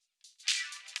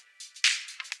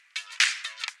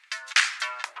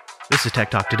This is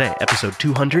Tech Talk Today, episode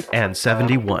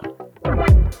 271.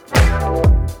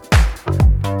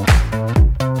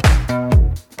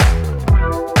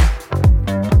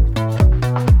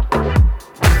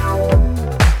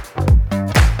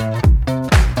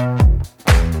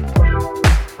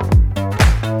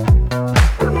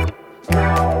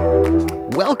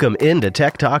 Welcome into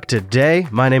Tech Talk Today.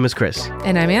 My name is Chris.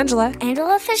 And I'm Angela.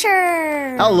 Angela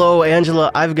Fisher. Hello, Angela.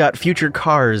 I've got future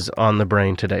cars on the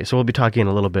brain today, so we'll be talking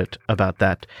a little bit about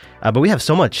that. But we have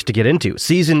so much to get into.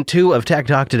 Season 2 of Tech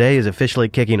Talk Today is officially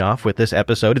kicking off with this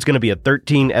episode. It's going to be a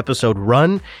 13-episode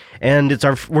run, and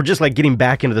we're just like getting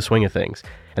back into the swing of things.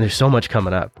 And there's so much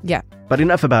coming up. Yeah. But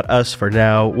enough about us for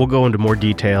now. We'll go into more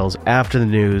details after the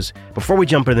news. Before we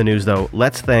jump into the news, though,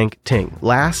 let's thank Ting.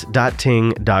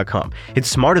 Last.ting.com. It's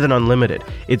smarter than unlimited.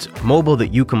 It's mobile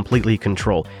that you completely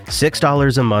control.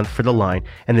 $6 a month for the line,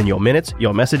 and then your minutes,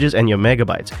 your messages, and your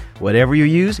megabytes. Whatever you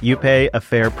use, you pay a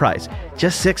fair price.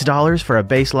 Just $6 for a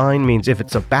baseline means if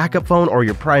it's a backup phone or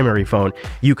your primary phone,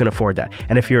 you can afford that.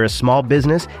 And if you're a small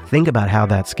business, think about how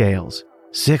that scales.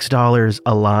 $6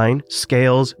 a line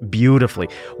scales beautifully.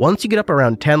 Once you get up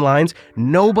around 10 lines,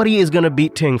 nobody is going to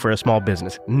beat Ting for a small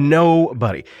business.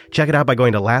 Nobody. Check it out by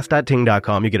going to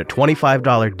last.ting.com. You get a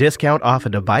 $25 discount off a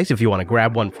device if you want to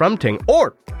grab one from Ting,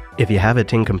 or if you have a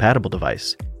Ting-compatible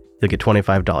device, you'll get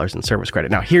 $25 in service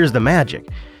credit. Now, here's the magic.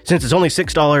 Since it's only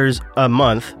 $6 a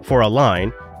month for a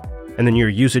line, and then your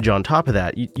usage on top of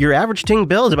that, your average Ting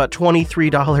bill is about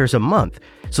 $23 a month.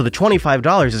 So the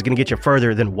 $25 is going to get you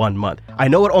further than 1 month. I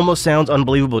know it almost sounds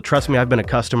unbelievable. Trust me, I've been a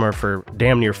customer for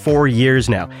damn near 4 years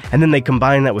now. And then they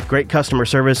combine that with great customer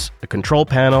service, a control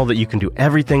panel that you can do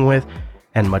everything with,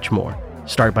 and much more.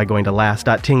 Start by going to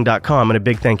last.ting.com, and a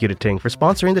big thank you to Ting for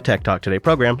sponsoring the Tech Talk Today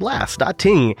program,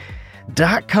 last.ting.com.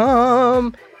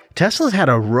 Tesla's had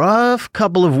a rough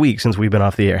couple of weeks since we've been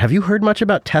off the air. Have you heard much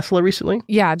about Tesla recently?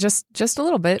 Yeah, just a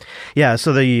little bit. Yeah,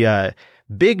 so the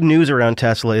big news around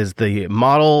Tesla is the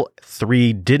Model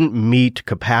 3 didn't meet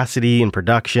capacity in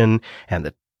production,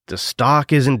 and the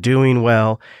stock isn't doing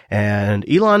well. And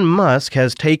Elon Musk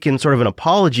has taken sort of an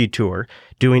apology tour,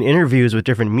 doing interviews with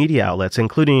different media outlets,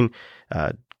 including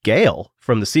Gale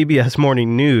from the CBS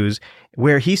Morning News,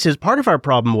 where he says part of our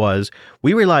problem was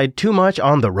we relied too much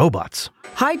on the robots.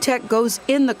 High tech goes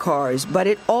in the cars, but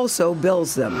it also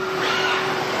builds them.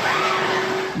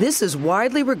 This is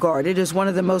widely regarded as one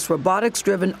of the most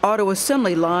robotics-driven auto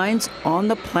assembly lines on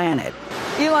the planet.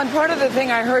 Elon, part of the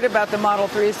thing I heard about the Model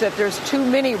 3 is that there's too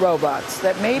many robots,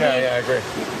 that maybe... Yeah, I agree.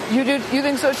 You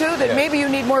think so too? That maybe you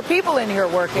need more people in here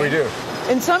working? We do.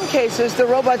 In some cases, the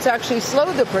robots actually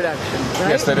slowed the production,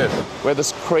 right? Yes, they did. We had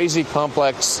this crazy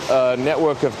complex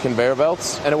network of conveyor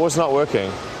belts, and it was not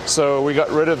working. So we got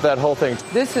rid of that whole thing.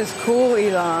 This is cool,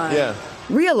 Elon. Yeah.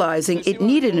 Realizing it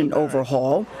needed an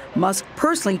overhaul, Musk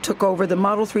personally took over the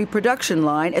Model 3 production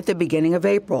line at the beginning of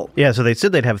April. Yeah, so they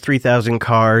said they'd have 3,000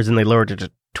 cars, and they lowered it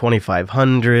to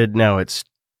 2,500. Now it's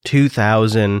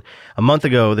 2,000. A month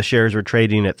ago, the shares were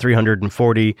trading at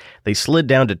 340. They slid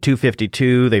down to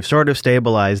 252. They've sort of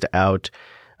stabilized out.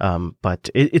 But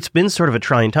it's been sort of a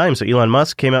trying time. So Elon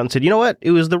Musk came out and said, you know what?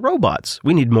 It was the robots.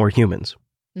 We need more humans.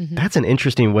 Mm-hmm. That's an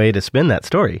interesting way to spin that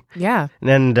story. Yeah.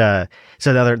 And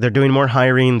so now they're doing more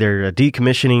hiring. They're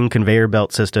decommissioning conveyor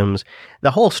belt systems.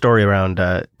 The whole story around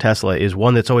Tesla is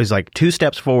one that's always like 2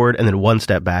 steps forward and then 1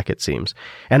 step back, it seems.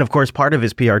 And of course, part of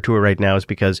his PR tour right now is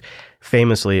because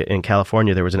famously in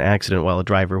California, there was an accident while a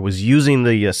driver was using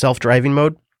the self-driving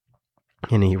mode,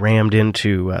 and he rammed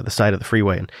into the side of the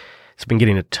freeway. And it's been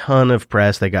getting a ton of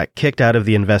press. They got kicked out of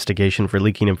the investigation for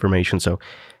leaking information. So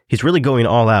he's really going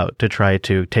all out to try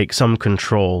to take some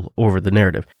control over the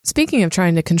narrative. Speaking of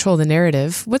trying to control the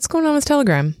narrative, what's going on with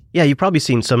Telegram? Yeah, you've probably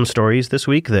seen some stories this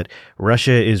week that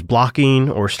Russia is blocking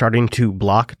or starting to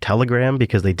block Telegram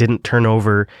because they didn't turn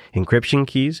over encryption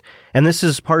keys. And this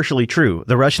is partially true.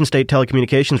 The Russian state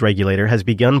telecommunications regulator has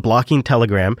begun blocking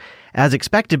Telegram as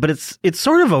expected, but it's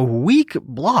sort of a weak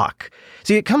block.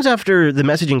 See, it comes after the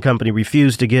messaging company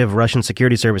refused to give Russian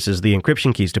security services the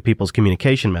encryption keys to people's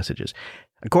communication messages.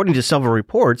 According to several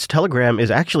reports, Telegram is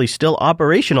actually still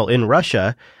operational in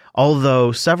Russia,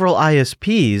 although several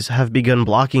ISPs have begun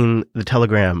blocking the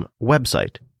Telegram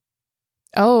website.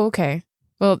 Oh, okay.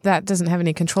 Well, that doesn't have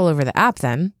any control over the app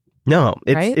then. No,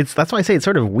 right? That's why I say it's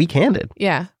sort of weak-handed.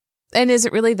 Yeah. And is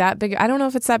it really that big? I don't know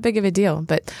if it's that big of a deal,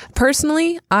 but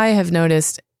personally, I have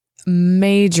noticed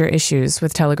major issues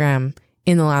with Telegram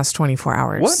in the last 24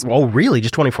 hours. What? Oh, really?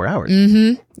 Just 24 hours?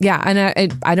 Mm-hmm. Yeah.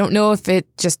 And I don't know if it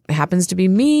just happens to be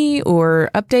me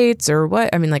or updates or what.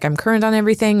 I mean, like I'm current on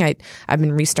everything. I've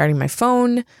been restarting my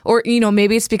phone, or,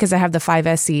 maybe it's because I have the 5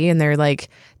 SE and they're like,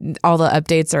 all the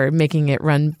updates are making it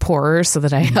run poorer so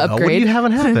that I upgrade. What do you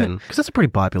having happen? Because that's a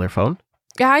pretty popular phone.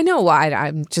 Yeah, I know.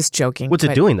 I'm just joking. What's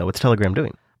it doing though? What's Telegram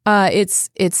doing? It's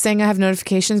saying I have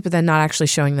notifications, but then not actually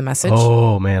showing the message.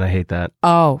 Oh man, I hate that.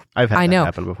 Oh, I've had that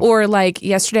happen before. Or like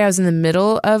yesterday, I was in the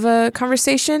middle of a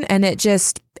conversation and it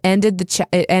just ended the chat.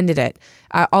 It ended it.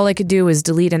 All I could do was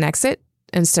delete and exit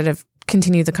instead of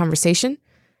continue the conversation.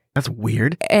 That's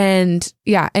weird. And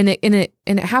yeah, and it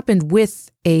happened with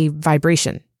a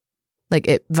vibration, like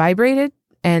it vibrated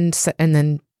and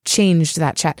then changed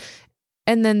that chat,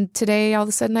 and then today all of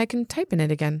a sudden I can type in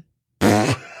it again.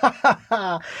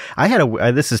 I had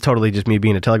this is totally just me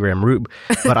being a Telegram rube,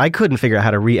 but I couldn't figure out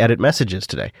how to re-edit messages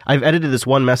today. I've edited this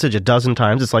one message a dozen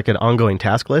times. It's like an ongoing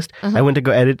task list. I went to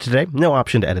go edit today. No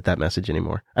option to edit that message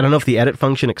anymore. I don't know if the edit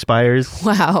function expires.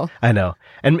 Wow. I know.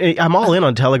 And I'm all in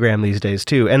on Telegram these days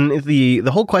too. And the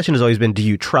whole question has always been, do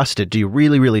you trust it? Do you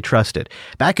really, really trust it?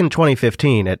 Back in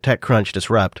 2015 at TechCrunch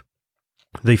Disrupt,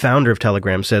 the founder of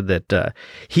Telegram said that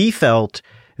he felt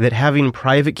that having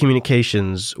private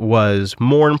communications was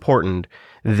more important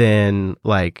than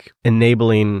like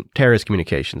enabling terrorist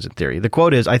communications in theory. The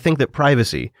quote is, I think that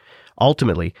privacy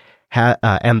ultimately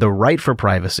and the right for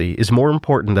privacy is more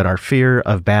important than our fear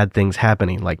of bad things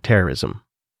happening like terrorism.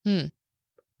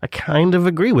 I kind of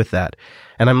agree with that.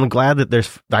 And I'm glad that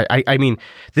there's, I mean,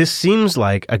 this seems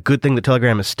like a good thing that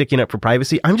Telegram is sticking up for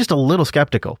privacy. I'm just a little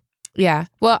skeptical. Yeah.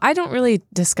 Well, I don't really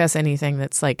discuss anything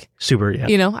that's like super,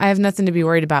 yeah. I have nothing to be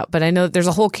worried about, but I know that there's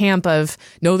a whole camp of,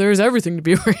 no, there's everything to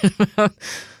be worried about.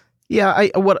 Yeah,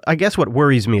 I guess what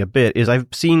worries me a bit is I've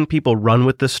seen people run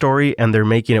with this story and they're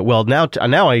making it, well, now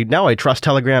I trust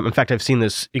Telegram. In fact, I've seen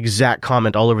this exact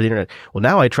comment all over the internet. Well,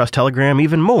 now I trust Telegram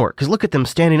even more because look at them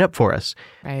standing up for us.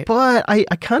 Right. But I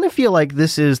kind of feel like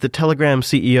this is the Telegram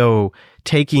CEO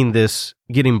taking this,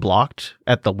 getting blocked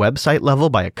at the website level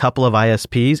by a couple of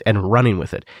ISPs and running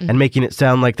with it and making it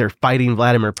sound like they're fighting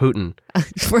Vladimir Putin.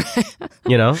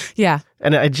 Yeah.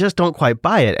 And I just don't quite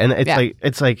buy it. And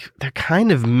it's like they're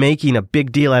kind of making a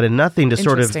big deal out of nothing to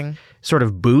sort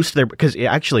of boost their, because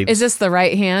actually, is this the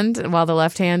right hand while the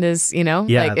left hand is,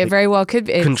 like it very well could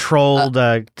be controlled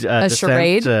a dissent,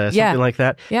 charade, something like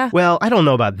that. Yeah. Well, I don't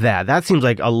know about that. That seems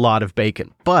like a lot of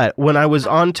bacon. But when I was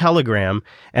on Telegram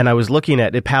and I was looking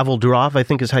at it, Pavel Durov, I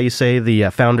think is how you say the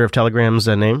founder of Telegram's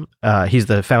name. He's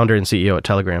the founder and CEO at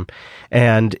Telegram.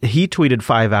 And he tweeted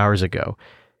 5 hours ago.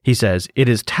 He says, it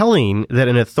is telling that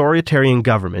an authoritarian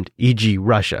government, e.g.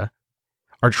 Russia,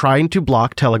 are trying to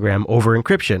block Telegram over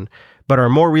encryption, but are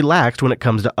more relaxed when it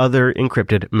comes to other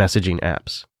encrypted messaging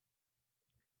apps.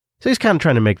 So he's kind of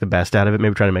trying to make the best out of it,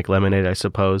 maybe trying to make lemonade, I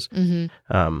suppose. Mm-hmm.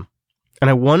 And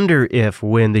I wonder if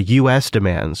when the U.S.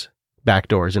 demands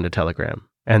backdoors into Telegram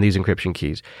and these encryption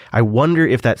keys, I wonder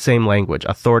if that same language,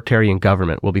 authoritarian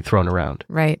government, will be thrown around.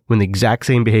 Right. When the exact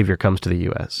same behavior comes to the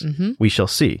U.S. Mm-hmm. We shall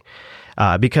see.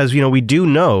 Because, we do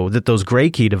know that those gray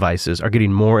key devices are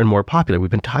getting more and more popular. We've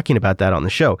been talking about that on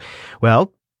the show.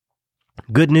 Well,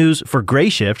 good news for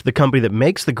Grayshift, the company that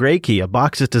makes the Gray Key, a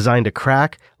box that's designed to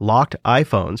crack locked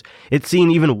iPhones. It's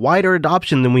seen even wider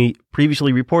adoption than we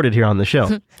previously reported here on the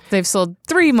show. They've sold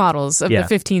 3 models of the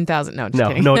 15,000. No, just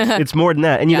kidding. No, it's more than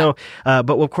that. And,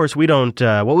 but of course we don't,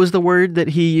 what was the word that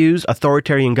he used?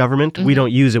 Authoritarian government? Mm-hmm. We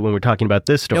don't use it when we're talking about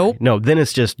this story. Nope. No, then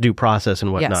it's just due process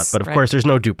and whatnot. Yes, but of course there's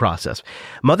no due process.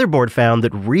 Motherboard found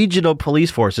that regional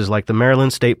police forces like the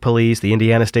Maryland State Police, the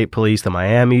Indiana State Police, the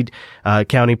Miami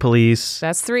County Police.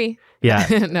 That's 3. Yeah.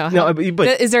 No,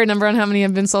 but is there a number on how many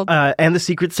have been sold? And the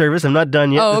Secret Service. I'm not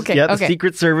done yet. Oh, okay. The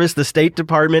Secret Service, the State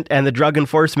Department, and the Drug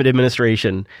Enforcement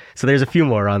Administration. So there's a few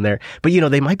more on there. But,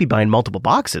 they might be buying multiple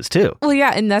boxes, too. Well,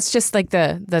 yeah, and that's just like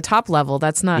the top level.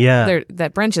 That's not,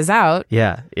 that branches out.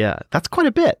 Yeah. That's quite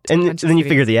a bit. And then you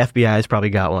figure the FBI's probably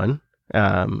got one.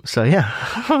 So yeah,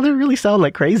 they really sound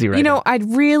like crazy right now. I'd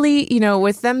really,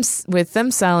 with them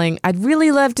selling, I'd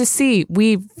really love to see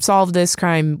we solve this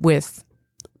crime with,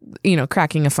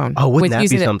 cracking a phone. Oh, wouldn't that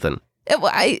be something?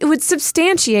 It would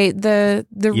substantiate the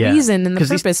reason and the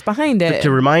purpose behind it.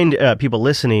 To remind people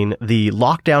listening, the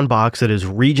lockdown box that is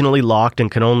regionally locked and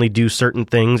can only do certain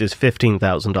things is $15,000.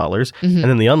 Mm-hmm. And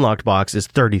then the unlocked box is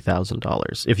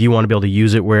 $30,000 if you want to be able to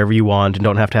use it wherever you want and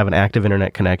don't have to have an active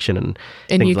internet connection and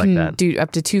things like that. And you can do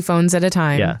up to 2 phones at a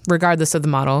time, regardless of the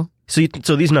model. So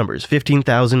these numbers,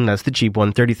 15,000, that's the cheap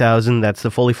one. 30,000, that's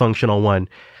the fully functional one.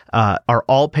 Are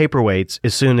all paperweights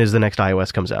as soon as the next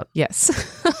iOS comes out.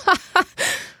 Yes.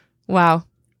 Wow.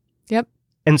 Yep.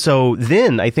 And so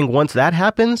then I think once that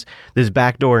happens, this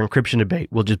backdoor encryption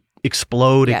debate will just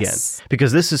explode again,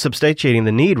 because this is substantiating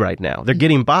the need right now. They're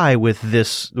getting by with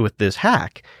this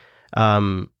hack,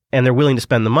 and they're willing to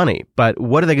spend the money. But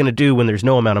what are they going to do when there's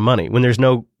no amount of money, when there's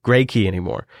no gray key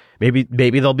anymore? Maybe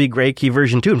there'll be gray key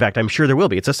version 2. In fact, I'm sure there will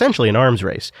be. It's essentially an arms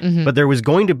race. But there was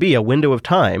going to be a window of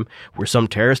time where some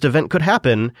terrorist event could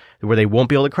happen where they won't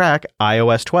be able to crack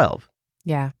iOS 12.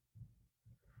 Yeah.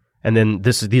 And then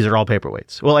these are all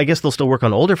paperweights. Well, I guess they'll still work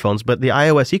on older phones, but the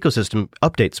iOS ecosystem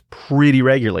updates pretty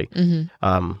regularly. And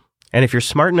if you're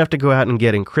smart enough to go out and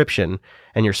get encryption,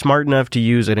 and you're smart enough to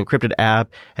use an encrypted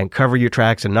app and cover your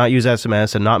tracks and not use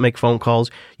SMS and not make phone calls,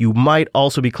 you might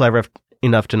also be clever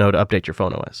enough to know to update your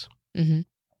phone OS.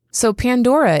 So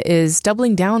Pandora is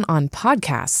doubling down on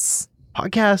podcasts.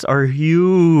 Podcasts are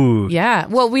huge. Yeah.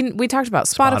 Well, we talked about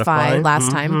Spotify last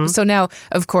time. So now,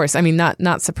 of course, I mean,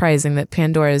 not surprising that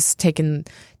Pandora's taken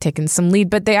some lead,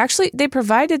 but they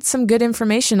provided some good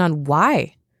information on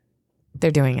why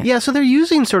they're doing it. Yeah, so they're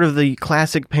using sort of the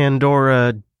classic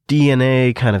Pandora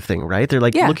DNA kind of thing, right? They're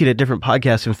like looking at different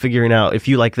podcasts and figuring out, if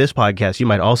you like this podcast, you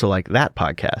might also like that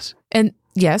podcast. And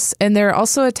yes, and they're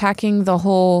also attacking the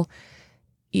whole,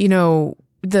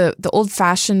 the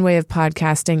old-fashioned way of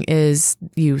podcasting is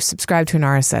you subscribe to an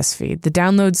RSS feed. The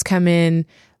downloads come in,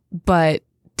 but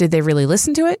did they really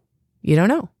listen to it? You don't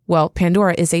know. Well,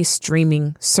 Pandora is a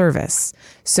streaming service.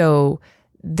 So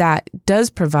that does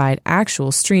provide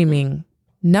actual streaming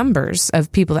numbers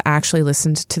of people that actually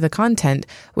listened to the content,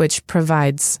 which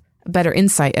provides better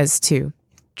insight as to.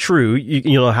 True,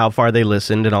 you know how far they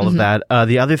listened and all of that.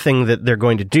 The other thing that they're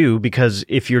going to do, because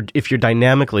if you're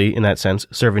dynamically, in that sense,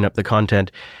 serving up the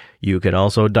content, you can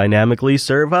also dynamically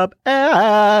serve up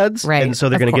ads. Right. And so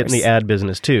they're going to get in the ad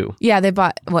business too. Yeah, they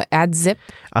bought, AdZip?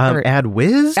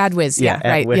 AdWiz? AdWiz, yeah,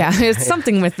 right. AdWiz. Yeah, it's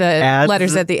something with the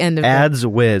letters at the end of it.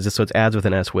 AdsWiz, so it's ads with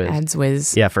an S-Wiz.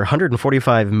 AdsWiz. Yeah, for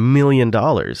 $145 million.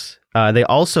 They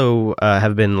also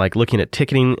have been looking at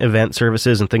ticketing event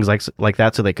services and things like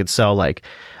that, so they could sell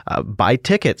buy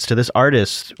tickets to this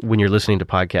artist when you're listening to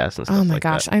podcasts and stuff. Oh my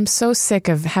gosh, I'm so sick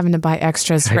of having to buy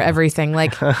extras for everything.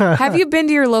 Have you been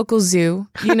to your local zoo?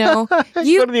 You go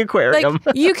to the aquarium.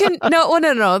 You can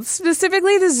no.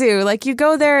 Specifically the zoo. You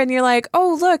go there and you're like,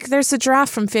 oh look, there's a giraffe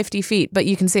from 50 feet, but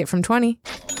you can see it from 20.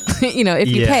 If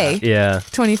you pay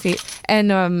 20 feet.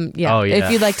 And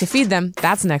if you'd like to feed them,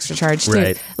 that's an extra charge too.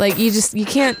 Right. You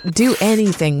can't do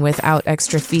anything without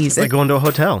extra fees. Like going to a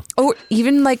hotel. Or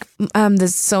even the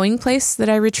sewing place that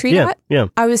I retreat at. Yeah.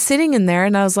 I was sitting in there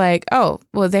and I was like, oh,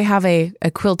 well, they have a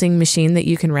quilting machine that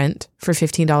you can rent for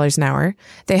 $15 an hour.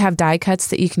 They have die cuts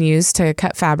that you can use to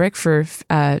cut fabric for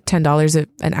 $10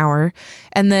 an hour.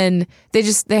 And then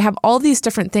they have all these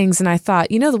different things. And I thought,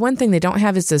 the one thing they don't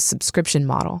have is a subscription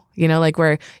model,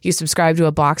 where you subscribe to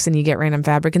a box and you get random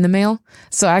fabric in the mail.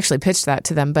 So I actually pitched that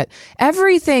to them. But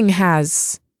everything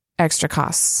has extra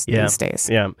costs these days.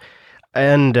 Yeah.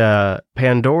 And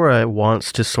Pandora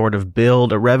wants to sort of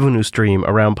build a revenue stream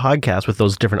around podcasts with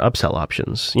those different upsell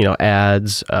options,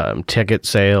 ads, ticket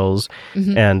sales,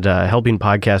 and helping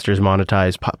podcasters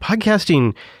monetize.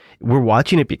 Podcasting, we're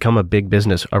watching it become a big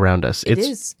business around us.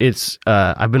 It's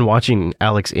I've been watching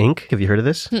Alex Inc. Have you heard of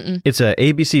this? Mm-mm. It's a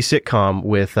ABC sitcom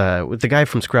with the guy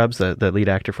from Scrubs, the lead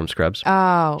actor from Scrubs.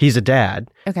 Oh. He's a dad.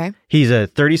 Okay. He's a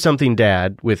 30-something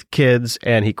dad with kids,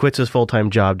 and he quits his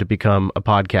full-time job to become a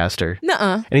podcaster.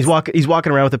 Nuh-uh. And he's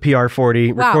walking around with a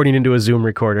PR-40, recording into a Zoom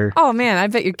recorder. Oh man, I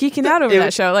bet you're geeking out over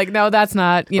that show. No, that's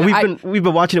not. We've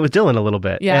been watching it with Dylan a little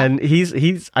bit, yeah. And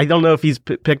he's I don't know if he's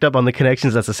picked up on the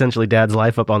connections. That's essentially Dad's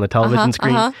life up on the television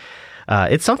screen.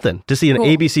 It's something to see an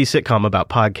ABC sitcom about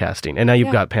podcasting, and now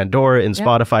you've got Pandora and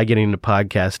Spotify getting into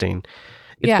podcasting.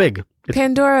 It's big.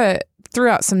 Pandora threw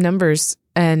out some numbers.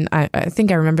 And I think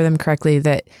I remember them correctly,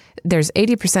 that there's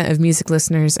 80% of music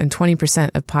listeners and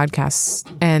 20% of podcasts.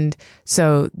 And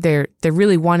so they're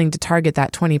really wanting to target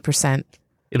that 20%.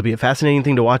 It'll be a fascinating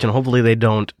thing to watch, and hopefully they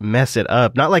don't mess it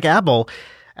up. Not like Apple.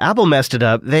 Apple messed it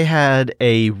up. They had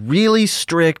a really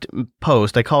strict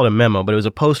post. I call it a memo, but it was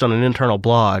a post on an internal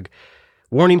blog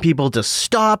warning people to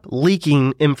stop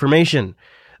leaking information,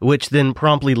 which then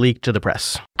promptly leaked to the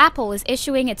press. Apple is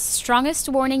issuing its strongest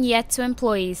warning yet to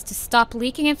employees to stop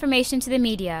leaking information to the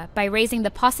media by raising the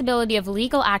possibility of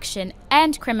legal action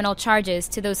and criminal charges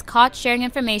to those caught sharing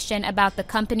information about the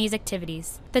company's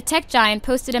activities. The tech giant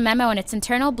posted a memo on its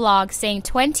internal blog saying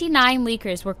 29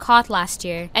 leakers were caught last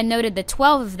year and noted that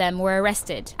 12 of them were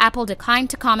arrested. Apple declined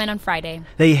to comment on Friday.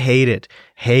 They hate it.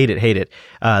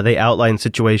 They outlined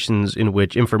situations in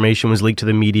which information was leaked to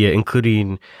the media,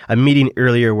 including a meeting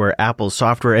earlier where Apple's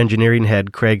software engineering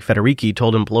head, Craig Greg Federici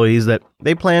told employees that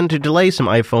they plan to delay some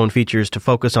iPhone features to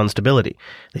focus on stability.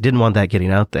 They didn't want that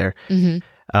getting out there.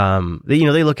 Mm-hmm.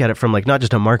 They look at it from like not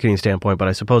just a marketing standpoint, but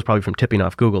I suppose probably from tipping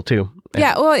off Google too.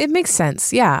 Yeah, well, it makes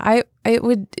sense. Yeah,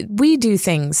 we do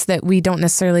things that we don't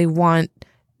necessarily want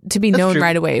to be known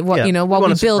right away. While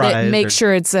we build it and make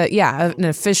sure it's an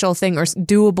official thing or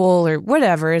doable or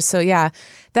whatever. So yeah,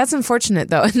 that's unfortunate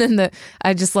though. And then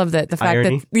I just love that the fact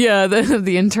Irony. that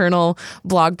the internal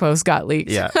blog post got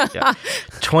leaked. Yeah.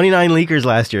 29 leakers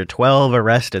last year, 12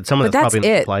 arrested. Some of But that's that's probably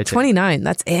in the it. supply chain. 29.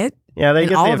 That's it. Yeah, they And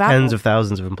get all they of have Apple? tens of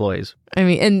thousands of employees. I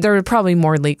mean, and there are probably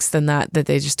more leaks than that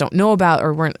they just don't know about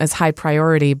or weren't as high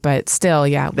priority. But still,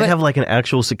 yeah. They have like an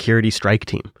actual security strike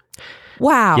team.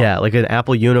 Wow. Yeah, like in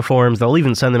Apple uniforms. They'll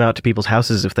even send them out to people's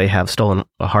houses if they have stolen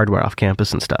hardware off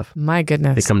campus and stuff. My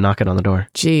goodness. They come knocking on the door.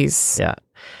 Jeez. Yeah.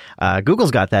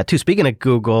 Google's got that too. Speaking of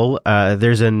Google,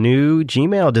 there's a new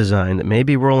Gmail design that may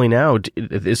be rolling out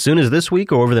as soon as this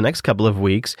week or over the next couple of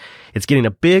weeks. It's getting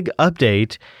a big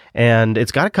update, and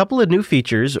it's got a couple of new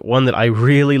features. One that I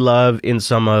really love in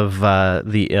some of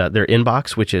their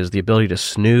inbox, which is the ability to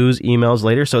snooze emails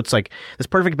later. So it's like this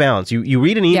perfect balance. You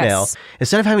read an email, Yes.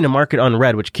 instead of having to mark it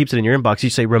unread, which keeps it in your inbox, you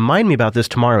say, remind me about this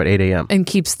tomorrow at 8 a.m. And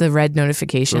keeps the red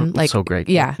notification. It's so great.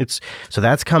 Yeah. So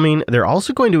that's coming. They're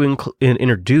also going to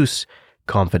introduce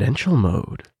confidential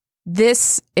mode.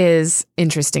 This is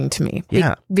interesting to me.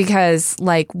 Yeah. Because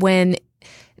like when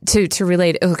to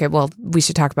relate, okay, well, we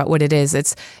should talk about what it is.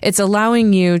 It's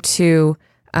allowing you to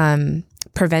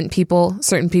prevent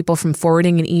certain people from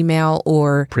forwarding an email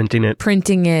or Printing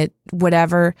it,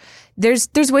 whatever.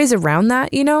 There's ways around that,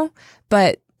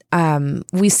 but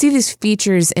we see these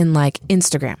features in like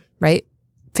Instagram, right?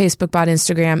 Facebook bought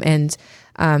Instagram, and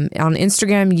on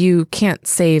Instagram, you can't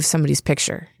save somebody's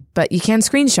picture, but you can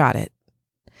screenshot it.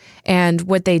 And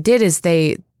what they did is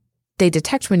they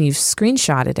detect when you've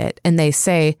screenshotted it, and they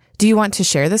say, do you want to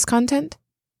share this content?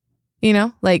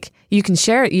 Like you can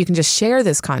share it. You can just share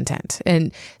this content.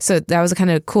 And so that was a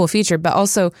kind of cool feature, but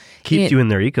also keeps you in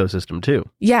their ecosystem too.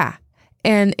 Yeah.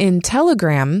 And in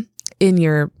Telegram, in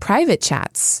your private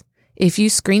chats, if you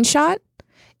screenshot,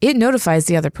 it notifies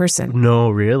the other person. No,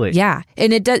 really? Yeah.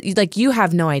 And it does, like, you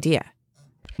have no idea.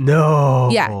 No.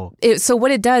 Yeah. So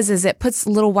what it does is it puts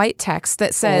little white text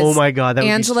that says, oh my God, that would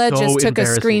Angela be so just took a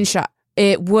embarrassing. screenshot.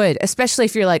 It would, especially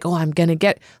if you're like, oh, I'm going to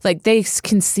get, like, they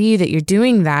can see that you're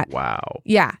doing that. Wow.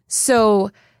 Yeah. So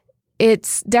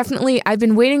it's definitely, I've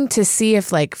been waiting to see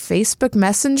if like Facebook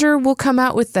Messenger will come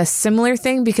out with a similar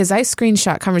thing, because I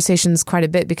screenshot conversations quite a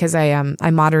bit because I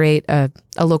moderate a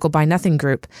local Buy Nothing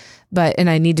group, and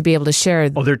I need to be able to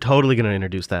share. Oh, they're totally going to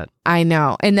introduce that. I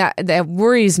know. And that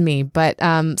worries me, but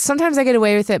sometimes I get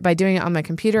away with it by doing it on my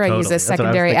computer. Totally. I use a That's what I was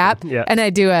secondary app thinking. Yeah. and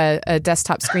I do a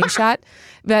desktop screenshot.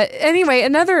 But anyway,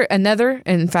 another,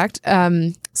 in fact,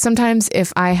 sometimes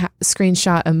if I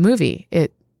screenshot a movie,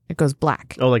 it goes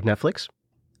black. Oh, like Netflix?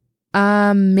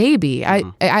 Maybe. I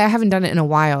haven't done it in a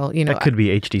while, That could be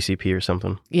HDCP or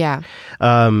something. Yeah.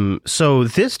 So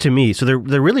this to me, so they're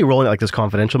really rolling out like this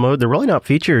confidential mode. They're rolling out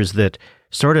features that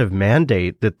sort of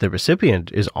mandate that the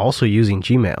recipient is also using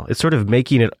Gmail. It's sort of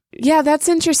making it. Yeah, that's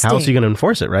interesting. How else are you going to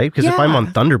enforce it, right? Because if I'm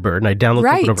on Thunderbird and I download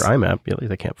something over IMAP,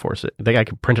 they can't force it. I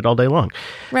can print it all day long.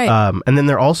 Right. And then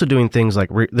they're also doing things like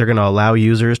they're going to allow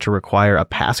users to require a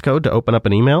passcode to open up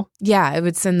an email. Yeah, it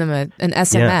would send them an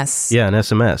SMS. Yeah, an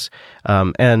SMS.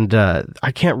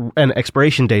 I can't, and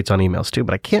expiration dates on emails too,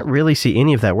 but I can't really see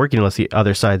any of that working unless the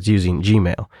other side's using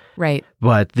Gmail. Right.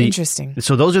 But interesting.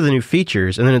 So those are the new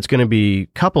features, and then it's going to be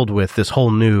coupled with this whole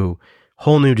new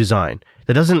design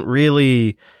that doesn't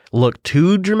really look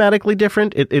too dramatically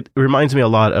different. It reminds me a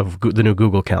lot of the new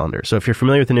Google Calendar. So if you're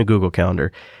familiar with the new Google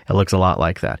Calendar, it looks a lot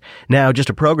like that. Now, just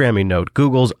a programming note,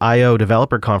 Google's I/O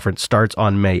Developer Conference starts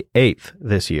on May 8th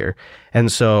this year. And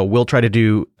so we'll try to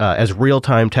do as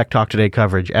real-time Tech Talk Today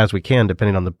coverage as we can,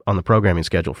 depending on the programming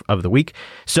schedule of the week.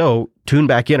 So tune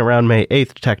back in around May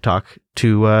 8th to Tech Talk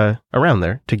to around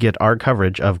there to get our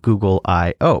coverage of Google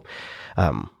I/O.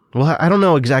 Well, I don't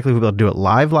know exactly if we'll be able to do it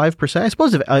live per se. I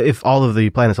suppose if all of the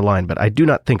planets align, but I do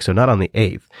not think so. Not on the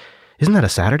 8th. Isn't that a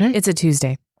Saturday? It's a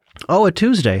Tuesday. Oh, a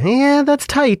Tuesday. Yeah, that's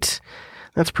tight.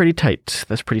 That's pretty tight.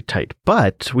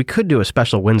 But we could do a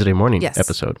special Wednesday morning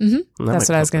episode. Mm-hmm. That's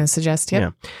what I was going to suggest. Yep.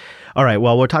 Yeah. All right.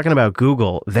 Well, we're talking about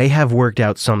Google. They have worked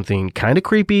out something kind of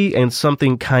creepy and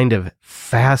something kind of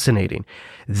fascinating.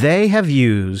 They have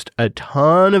used a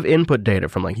ton of input data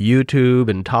from like YouTube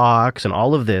and Talks and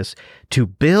all of this to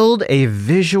build a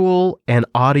visual and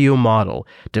audio model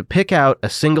to pick out a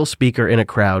single speaker in a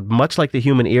crowd, much like the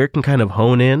human ear can kind of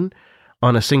hone in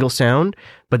on a single sound,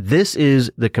 but this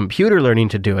is the computer learning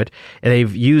to do it. And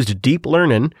they've used deep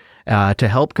learning to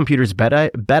help computers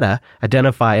better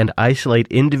identify and isolate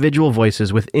individual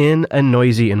voices within a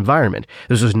noisy environment.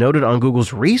 This was noted on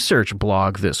Google's research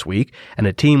blog this week, and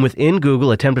a team within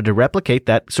Google attempted to replicate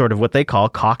that sort of what they call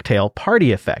cocktail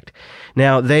party effect.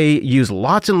 Now, they use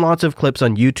lots and lots of clips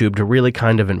on YouTube to really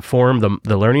kind of inform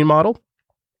the learning model,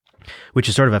 which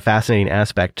is sort of a fascinating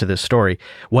aspect to this story.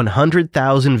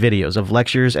 100,000 videos of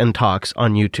lectures and talks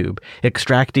on YouTube,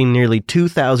 extracting nearly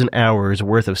 2,000 hours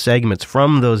worth of segments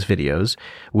from those videos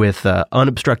with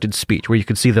unobstructed speech, where you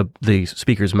could see the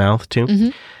speaker's mouth too. Mm-hmm.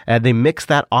 And they mix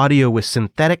that audio with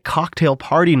synthetic cocktail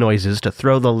party noises to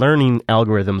throw the learning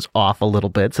algorithms off a little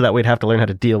bit, so that we'd have to learn how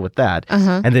to deal with that.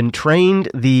 And then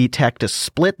trained the tech to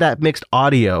split that mixed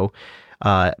audio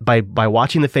by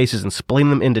watching the faces and splitting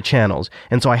them into channels.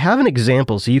 And so I have an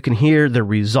example so you can hear the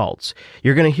results.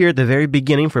 You're going to hear at the very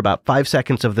beginning, for about 5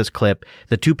 seconds of this clip,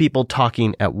 the two people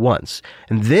talking at once.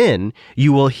 And then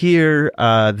you will hear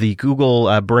the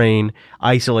Google brain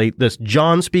isolate this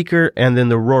John speaker and then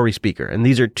the Rory speaker. And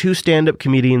these are two stand-up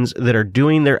comedians that are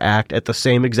doing their act at the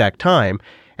same exact time.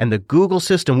 And the Google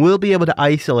system will be able to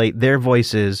isolate their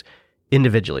voices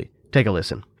individually. Take a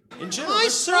listen. In general,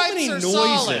 there's so many noises.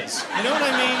 Solid. You know what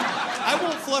I mean? I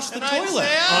won't flush the toilet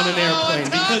on an airplane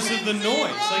because of the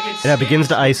noise. It begins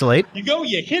to isolate. You go,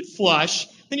 you hit flush,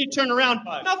 then you turn around,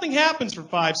 nothing happens for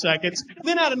 5 seconds,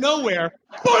 then out of nowhere,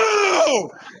 boom! Boom!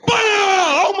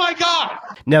 Oh my God!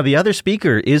 Now the other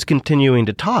speaker is continuing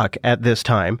to talk at this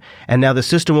time, and now the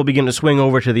system will begin to swing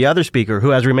over to the other speaker who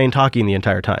has remained talking the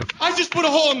entire time. I just put a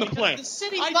hole in the plane. The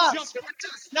city bus does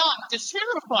not. It's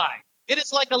terrifying. It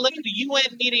is like a little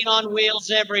UN meeting on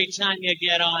wheels every time you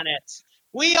get on it.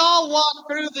 We all walk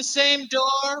through the same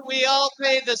door. We all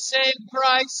pay the same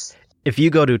price. If you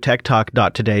go to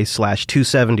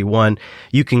techtalk.today/271,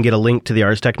 you can get a link to the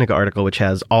Ars Technica article, which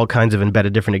has all kinds of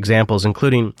embedded different examples,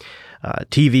 including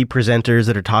TV presenters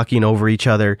that are talking over each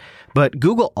other. But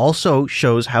Google also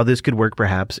shows how this could work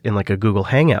perhaps in like a Google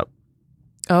Hangout.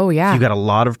 Oh, yeah. You got a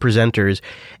lot of presenters,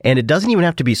 and it doesn't even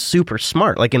have to be super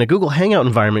smart. Like in a Google Hangout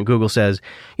environment, Google says,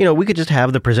 we could just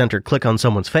have the presenter click on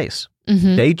someone's face.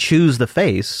 Mm-hmm. They choose the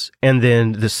face, and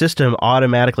then the system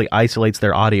automatically isolates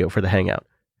their audio for the Hangout,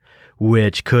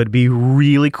 which could be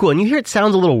really cool. And you hear it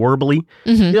sounds a little warbly.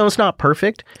 Mm-hmm. It's not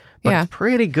perfect, but it's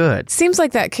pretty good. Seems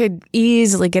like that could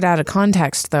easily get out of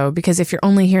context, though, because if you're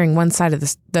only hearing one side of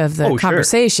the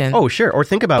conversation. Sure. Oh, sure. Or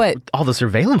think about all the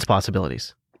surveillance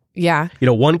possibilities. Yeah.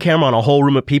 One camera on a whole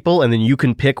room of people, and then you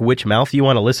can pick which mouth you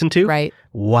want to listen to. Right.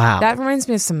 Wow. That reminds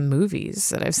me of some movies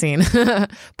that I've seen.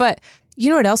 But you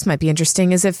know what else might be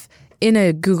interesting is if in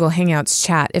a Google Hangouts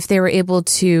chat, if they were able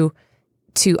to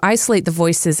isolate the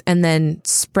voices and then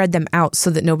spread them out so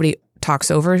that nobody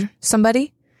talks over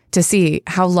somebody, to see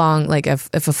how long, like if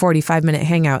a 45-minute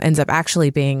hangout ends up actually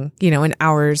being, an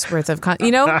hour's worth of that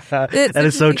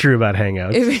is so true about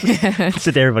Hangouts. It's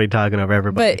everybody talking over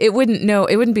everybody. But it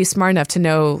wouldn't be smart enough to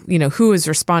know, who is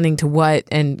responding to what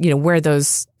and, where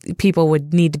those people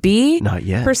would need to be. Not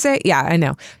yet. Per se. Yeah, I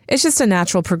know. It's just a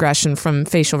natural progression from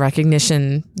facial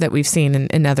recognition that we've seen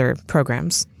in other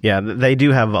programs. Yeah, they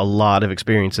do have a lot of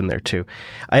experience in there too.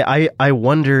 I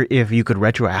wonder if you could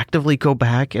retroactively go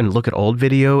back and look at old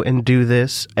video and do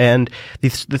this. And the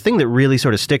thing that really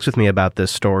sort of sticks with me about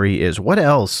this story is what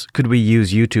else could we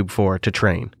use YouTube for to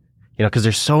train? Because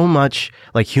there's so much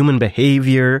like human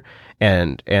behavior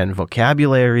and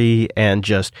vocabulary and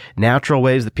just natural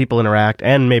ways that people interact,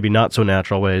 and maybe not so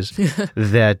natural ways,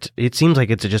 that it seems like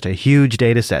it's just a huge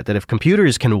data set that if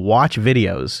computers can watch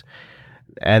videos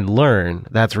and learn,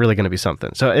 that's really going to be something.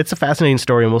 So it's a fascinating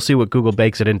story, and we'll see what Google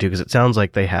bakes it into, because it sounds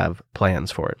like they have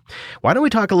plans for it. Why don't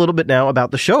we talk a little bit now about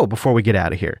the show before we get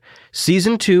out of here?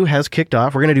 Season 2 has kicked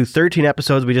off. We're going to do 13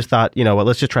 episodes. We just thought,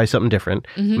 let's just try something different.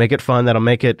 Mm-hmm. Make it fun. That'll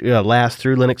make it last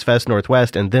through Linux Fest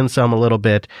Northwest and then some a little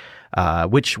bit.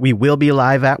 Which we will be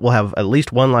live at. We'll have at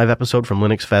least one live episode from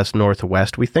Linux Fest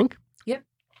Northwest, we think. Yep.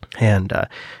 And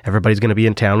everybody's going to be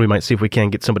in town. We might see if we can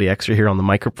get somebody extra here on the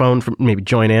microphone, maybe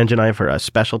join Ange and I for a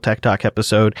special Tech Talk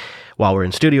episode while we're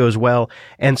in studio as well.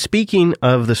 And speaking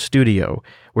of the studio,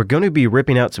 we're going to be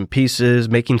ripping out some pieces,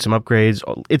 making some upgrades.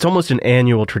 It's almost an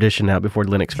annual tradition now before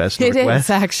Linux Fest Northwest. It is,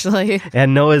 actually.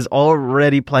 And Noah's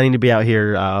already planning to be out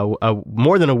here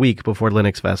more than a week before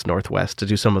Linux Fest Northwest to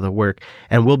do some of the work.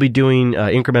 And we'll be doing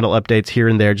incremental updates here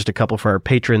and there, just a couple for our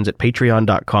patrons at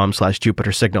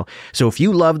patreon.com/JupiterSignal. So if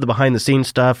you love the behind-the-scenes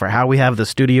stuff or how we have the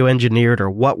studio engineered or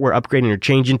what we're upgrading or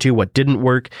changing to, what didn't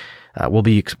work, we'll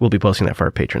be posting that for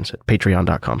our patrons at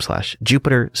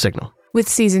patreon.com/JupiterSignal. With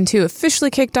season 2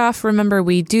 officially kicked off, remember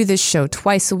we do this show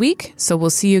twice a week, so we'll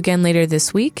see you again later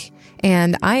this week.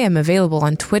 And I am available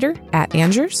on Twitter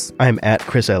 @Angers. I'm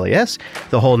 @ChrisLAS.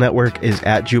 The whole network is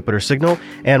 @Jupiter Signal.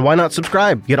 And why not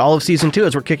subscribe? Get all of season 2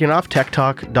 as we're kicking off,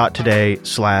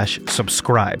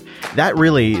 techtalk.today/subscribe. That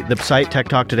really, the site Tech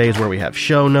Talk Today is where we have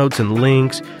show notes and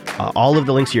links, all of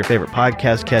the links to your favorite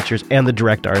podcast catchers, and the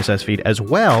direct RSS feed, as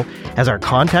well as our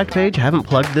contact page. I haven't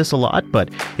plugged this a lot, but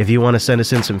if you want to send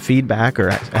us in some feedback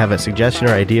or have a suggestion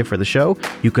or idea for the show,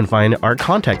 you can find our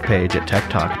contact page at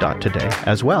techtalk.today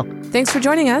as well. Thanks for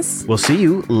joining us. We'll see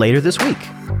you later this week.